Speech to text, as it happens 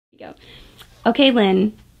go. Okay,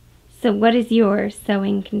 Lynn. So what is your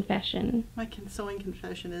sewing confession? My sewing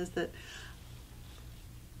confession is that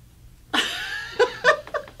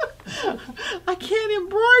I can't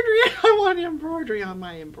embroidery. I want embroidery on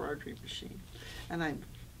my embroidery machine. And I'm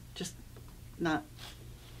just not,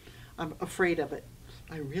 I'm afraid of it.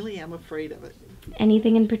 I really am afraid of it.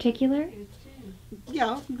 Anything in particular?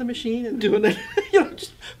 Yeah, the machine and doing it.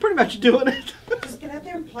 Just pretty much doing it. Just get out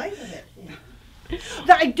there and play with it. Yeah.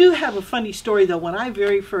 I do have a funny story, though. When I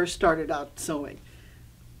very first started out sewing,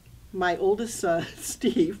 my oldest son,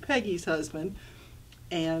 Steve, Peggy's husband,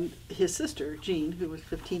 and his sister, Jean, who was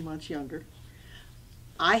 15 months younger,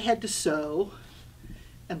 I had to sew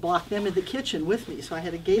and block them in the kitchen with me. So I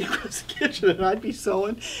had a gate across the kitchen, and I'd be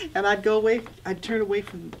sewing, and I'd go away, I'd turn away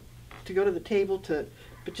to go to the table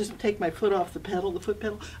but just take my foot off the pedal, the foot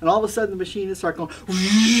pedal, and all of a sudden the machine would start going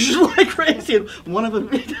like crazy, and one of them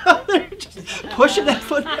would be down there just pushing that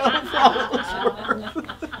foot pedal for all it was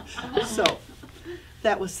worth. So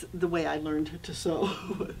that was the way I learned to sew.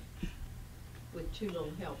 With two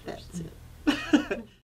little helpers. That's it.